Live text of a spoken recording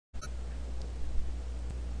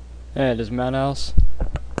Hey, this is Madhouse.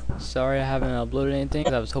 Sorry I haven't uploaded anything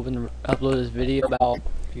 'cause I was hoping to upload this video about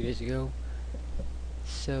a few days ago.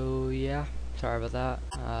 So yeah, sorry about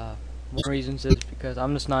that. One reason is because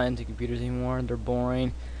I'm just not into computers anymore. They're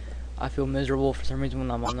boring. I feel miserable for some reason when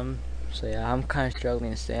I'm on them. So yeah, I'm kind of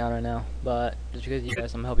struggling to stay on right now. But just because of you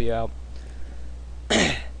guys, I'm gonna help you out.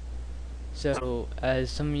 So, as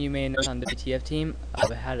some of you may know on the WTF team, I've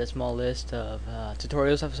had a small list of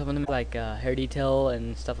tutorials of some of them, like hair detail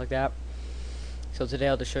and stuff like that. So today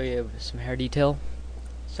I'll just show you some hair detail.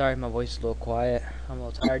 Sorry, my voice is a little quiet. I'm a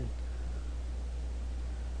little tired.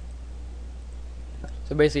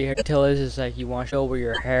 So basically, hair detail is like you want to show where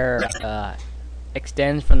your hair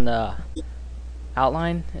extends from the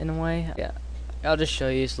outline in a way. Yeah, I'll just show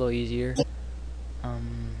you. It's a little easier.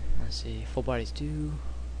 Let's see. Full bodies too.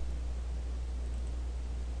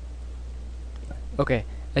 Okay,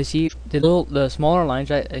 I see the smaller lines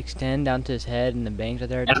that extend down to his head and the bangs right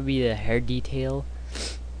there. That would be the hair detail.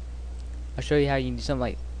 I'll show you how you can do something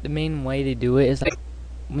like the main way to do it is like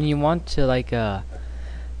when you want to like have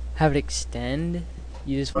it extend,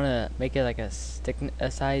 you just want to make it like a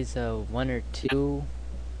size 1 or 2,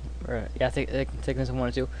 or yeah, thickness of 1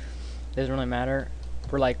 or 2. Doesn't really matter.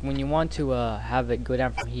 For like when you want to have it go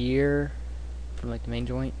down from here, from like the main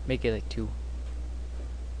joint, make it like 2.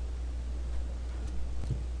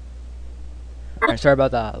 Alright, sorry about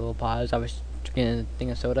that little pause. I was drinking a thing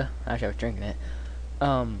of soda. Actually, I was drinking it.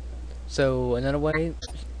 So another way,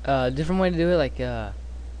 different way to do it, like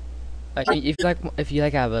if you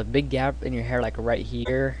like have a big gap in your hair, like right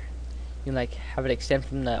here, you can like have it extend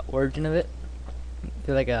from the origin of it.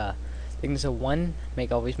 Do like a thickness of 1.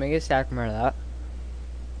 Always make it stack. Remember that.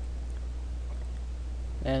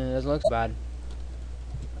 And it doesn't look bad.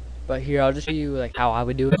 But here, I'll just show you like how I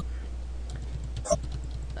would do it.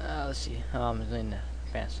 Let's see. I'm in the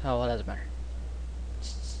pants. Oh, well, that doesn't matter.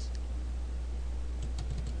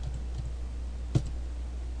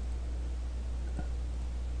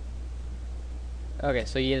 Okay,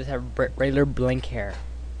 so you just have regular blank hair.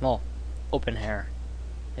 Well, open hair,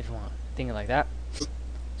 if you want. Think it like that.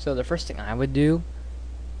 So the first thing I would do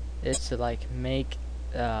is to like make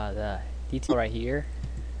the detail right here.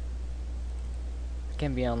 It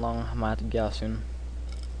can't be on long. I might have to get out soon.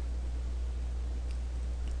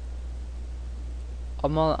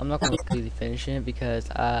 I'm not gonna completely finish it because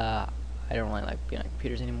I don't really like being on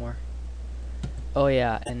computers anymore. Oh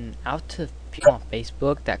yeah, and out to people on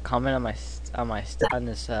Facebook that comment on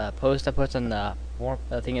this post I put on the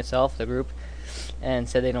thing itself, the group, and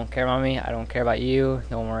said they don't care about me. I don't care about you.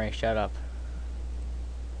 Don't worry, shut up.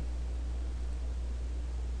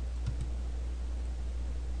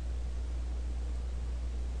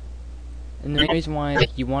 And the main reason why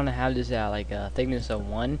like, you want to have this like thickness of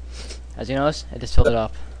 1, as you notice, it just filled it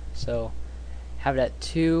up. So have it at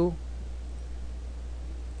 2.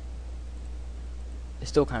 It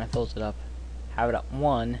still kind of fills it up. Have it at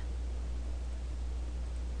 1.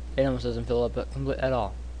 It almost doesn't fill up at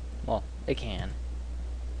all. Well, it can.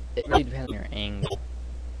 It really depends on your angle.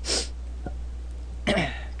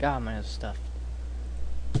 God, my nose is stuffed.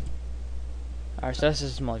 Alright, so that's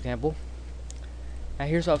just a small example. Now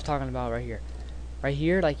here's what I was talking about right here. Right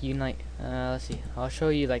here, like you can like, let's see. I'll show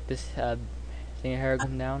you like this thing of hair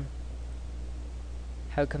come down.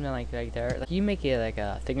 How it come down like there. Like you make it like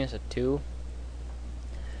a thickness of 2.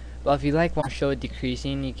 Well, if you like want to show it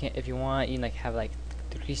decreasing, you can. If you want, you can like have like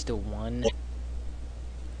decrease to 1. And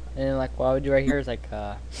then like what I would do right here is like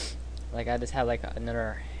I just have like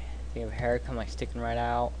another thing of hair come like sticking right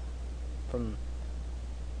out from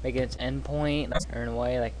making its end point, like, or in a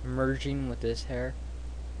way like merging with this hair.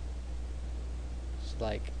 It's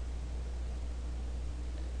like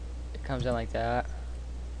it comes down like that,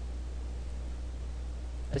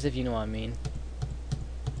 as if you know what I mean.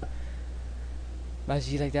 As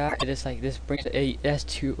you see like that, it just like this brings a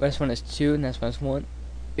S2. S1 is 2, and S1 is 1.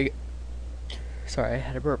 Sorry, I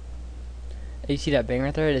had a burp. And you see that bang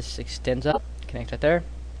right there? It just extends up, connects right there,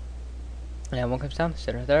 and then 1 comes down,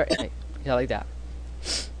 sit right there, and like that.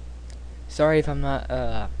 Sorry if I'm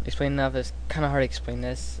not explaining enough. It's kind of hard to explain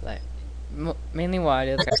this. Like mainly what I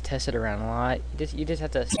did, like, I tested around a lot. You just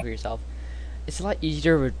have to see for yourself. It's a lot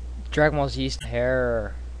easier with Dragon Ball Z hair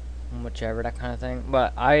or whichever, that kind of thing.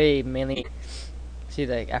 But I mainly see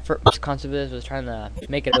like at first concept of this was trying to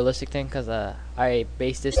make it a realistic thing because I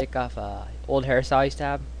based this stick off old hairstyle I used to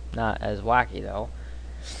have, not as wacky though.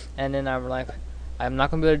 And then I'm like, I'm not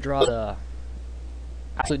gonna be able to draw the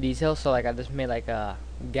absolute details, so like I just made like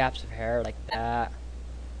gaps of hair like that.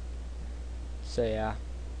 So yeah,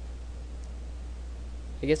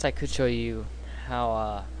 I guess I could show you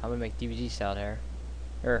how we make DBG style hair,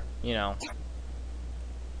 or you know.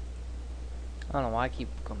 I don't know why I keep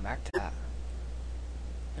going back to that.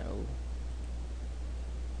 No.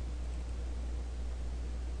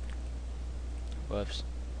 Whoops.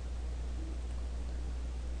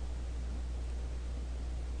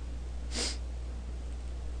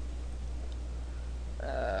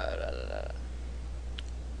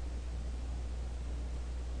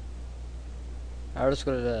 I'll just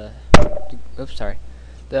go to the. Oops, sorry.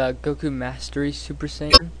 The Goku Mastery Super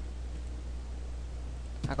Saiyan.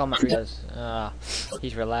 I call him because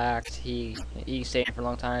he's relaxed. He stayed for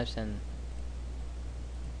long times, and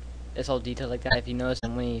it's all detailed like that. If you notice,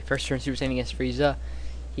 and when he first turned Super Saiyan against Frieza,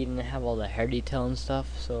 he didn't have all the hair detail and stuff.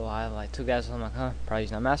 So I like took that, so I'm like, huh, probably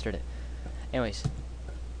he's not mastered it. Anyways,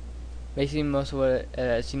 basically most of what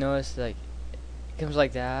as you notice, like it comes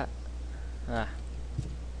like that, like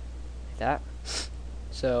that.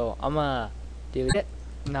 So I'm gonna delete it.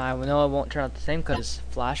 Now I know it won't turn out the same because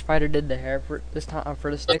Flash Fighter did the hair for this time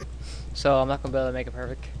for the stick, so I'm not gonna be able to make it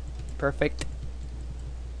perfect.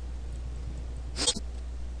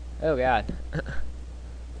 Oh god.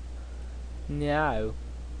 No.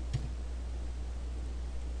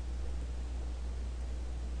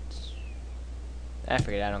 I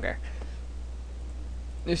forget it, I don't care.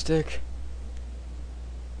 New stick.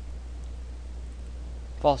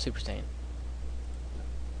 Fall Super Saiyan.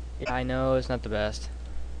 Yeah, I know it's not the best.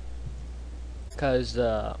 Because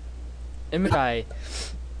the image I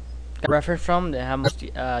got reference from didn't have much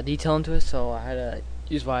detail into it, so I had to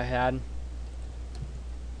use what I had.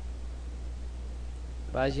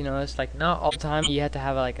 But as you know, it's like not all the time you have to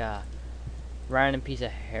have like a random piece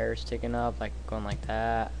of hair sticking up, like going like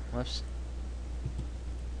that. Whoops.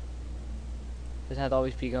 Doesn't have to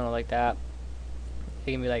always be going like that.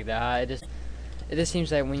 It can be like that. It just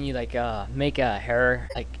seems like when you like make a hair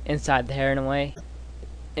like inside the hair in a way,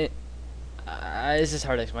 it's just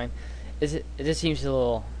hard to explain. It just seems a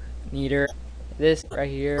little neater. This right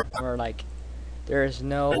here, where like there's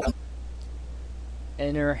no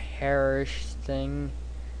inner hairish thing.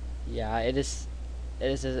 Yeah, it is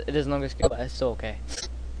long as good, but it's still okay.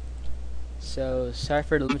 So sorry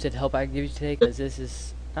for the limited help I give you today, because this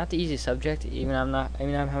is not the easiest subject. Even I'm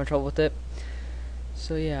having trouble with it.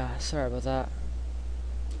 So yeah, sorry about that.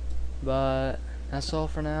 But that's all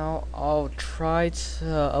for now. I'll try to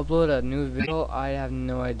upload a new video. I have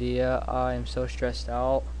no idea. I am so stressed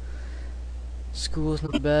out. School's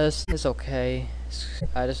not the best. It's okay.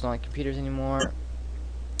 I just don't like computers anymore.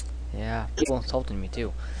 Yeah, people insulting me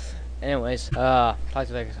too. Anyways, talk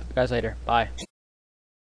to you guys later. Bye.